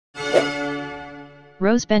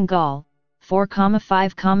Rose bengal,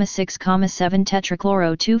 4,5,6,7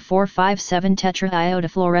 tetrachloro-2,4,5,7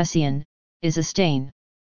 tetraiodifluorescein, is a stain.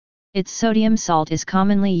 Its sodium salt is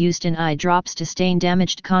commonly used in eye drops to stain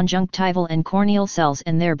damaged conjunctival and corneal cells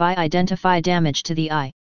and thereby identify damage to the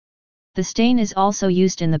eye. The stain is also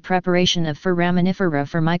used in the preparation of foraminifera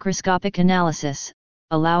for microscopic analysis,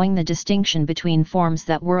 allowing the distinction between forms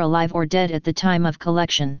that were alive or dead at the time of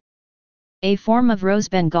collection. A form of rose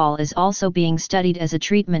bengal is also being studied as a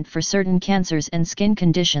treatment for certain cancers and skin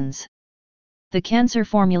conditions. The cancer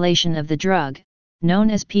formulation of the drug, known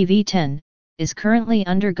as PV10, is currently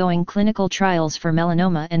undergoing clinical trials for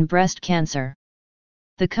melanoma and breast cancer.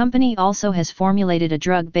 The company also has formulated a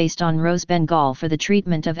drug based on rose bengal for the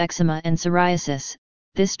treatment of eczema and psoriasis.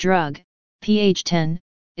 This drug, PH10,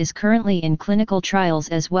 is currently in clinical trials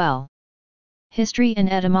as well. History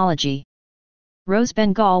and etymology. Rose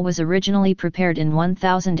bengal was originally prepared in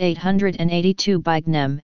 1882 by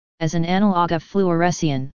Gnem, as an analog of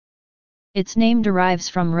fluorescein. Its name derives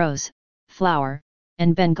from rose, flower,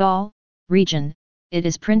 and Bengal, region. It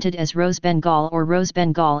is printed as rose bengal or rose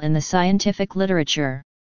bengal in the scientific literature.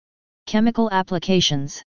 Chemical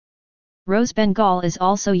applications. Rose bengal is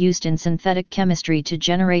also used in synthetic chemistry to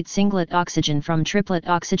generate singlet oxygen from triplet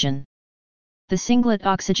oxygen. The singlet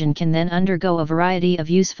oxygen can then undergo a variety of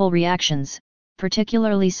useful reactions,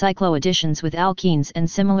 particularly cycloadditions with alkenes and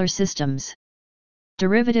similar systems.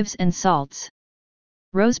 Derivatives and salts.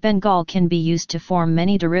 Rose bengal can be used to form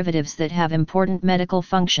many derivatives that have important medical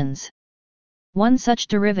functions. One such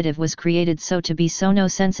derivative was created so to be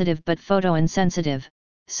sonosensitive but photoinsensitive,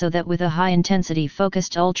 so that with a high-intensity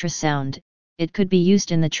focused ultrasound, it could be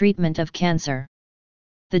used in the treatment of cancer.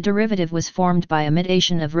 The derivative was formed by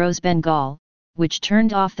imidation of rose bengal, which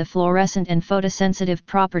turned off the fluorescent and photosensitive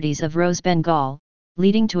properties of rose bengal,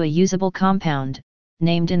 leading to a usable compound,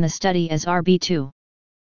 named in the study as RB2.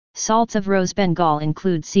 Salts of rose bengal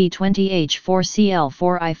include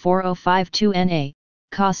C20H4Cl4I4052Na,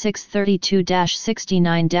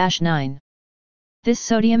 Ca632-69-9. This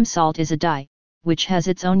sodium salt is a dye, which has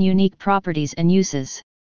its own unique properties and uses.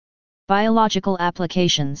 Biological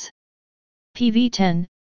applications. PV10,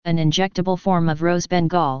 an injectable form of rose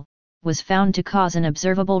bengal, was found to cause an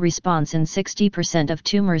observable response in 60% of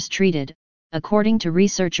tumors treated, according to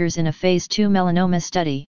researchers in a Phase 2 melanoma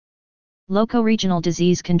study. Locoregional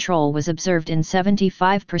disease control was observed in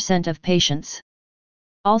 75% of patients.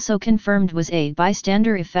 Also confirmed was a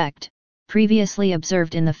bystander effect, previously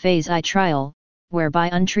observed in the Phase I trial, whereby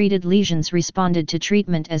untreated lesions responded to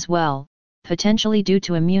treatment as well, potentially due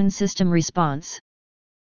to immune system response.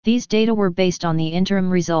 These data were based on the interim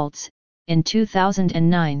results, in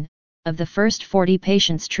 2009, of the first 40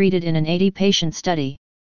 patients treated in an 80-patient study.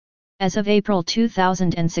 As of April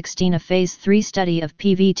 2016, a Phase 3 study of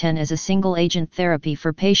PV10 as a single-agent therapy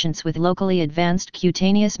for patients with locally advanced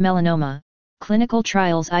cutaneous melanoma, Clinical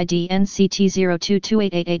Trials ID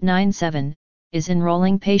NCT02288897, is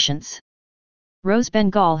enrolling patients. Rose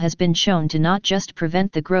bengal has been shown to not just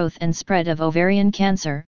prevent the growth and spread of ovarian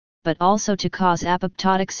cancer, but also to cause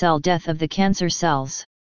apoptotic cell death of the cancer cells.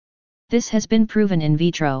 This has been proven in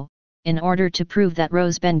vitro, in order to prove that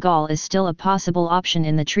rose bengal is still a possible option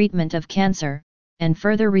in the treatment of cancer, and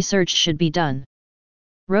further research should be done.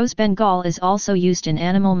 Rose bengal is also used in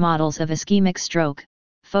animal models of ischemic stroke,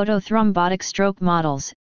 photothrombotic stroke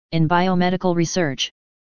models, in biomedical research.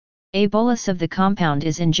 A bolus of the compound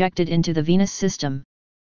is injected into the venous system.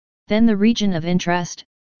 Then the region of interest,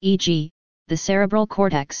 e.g., the cerebral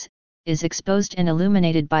cortex, is exposed and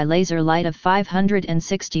illuminated by laser light of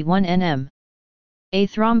 561 nm. A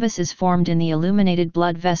thrombus is formed in the illuminated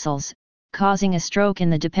blood vessels, causing a stroke in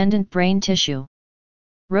the dependent brain tissue.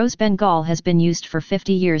 Rose bengal has been used for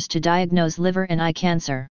 50 years to diagnose liver and eye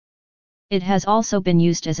cancer. It has also been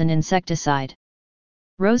used as an insecticide.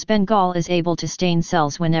 Rose bengal is able to stain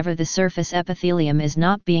cells whenever the surface epithelium is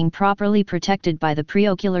not being properly protected by the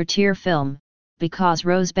preocular tear film, because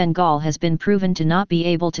rose bengal has been proven to not be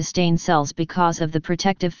able to stain cells because of the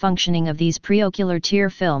protective functioning of these preocular tear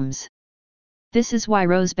films. This is why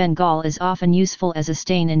rose bengal is often useful as a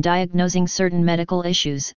stain in diagnosing certain medical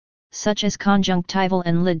issues, such as conjunctival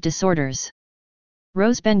and lid disorders.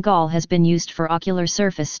 Rose bengal has been used for ocular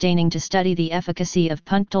surface staining to study the efficacy of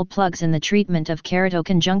punctal plugs in the treatment of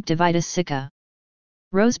keratoconjunctivitis sicca.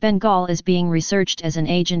 Rose bengal is being researched as an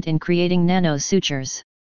agent in creating nanosutures.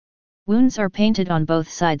 Wounds are painted on both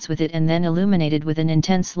sides with it and then illuminated with an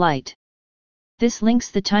intense light. This links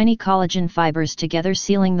the tiny collagen fibers together,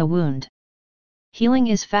 sealing the wound. Healing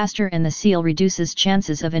is faster and the seal reduces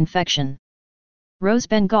chances of infection. Rose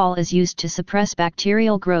bengal is used to suppress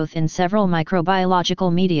bacterial growth in several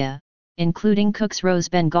microbiological media, including Cook's Rose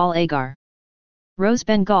Bengal agar. Rose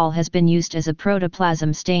Bengal has been used as a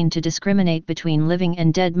protoplasm stain to discriminate between living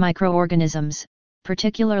and dead microorganisms,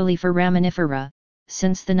 particularly for raminifera,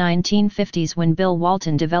 since the 1950s when Bill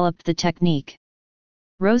Walton developed the technique.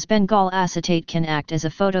 Rose Bengal acetate can act as a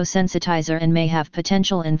photosensitizer and may have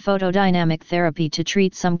potential in photodynamic therapy to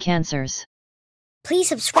treat some cancers. Please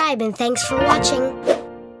subscribe and thanks for watching.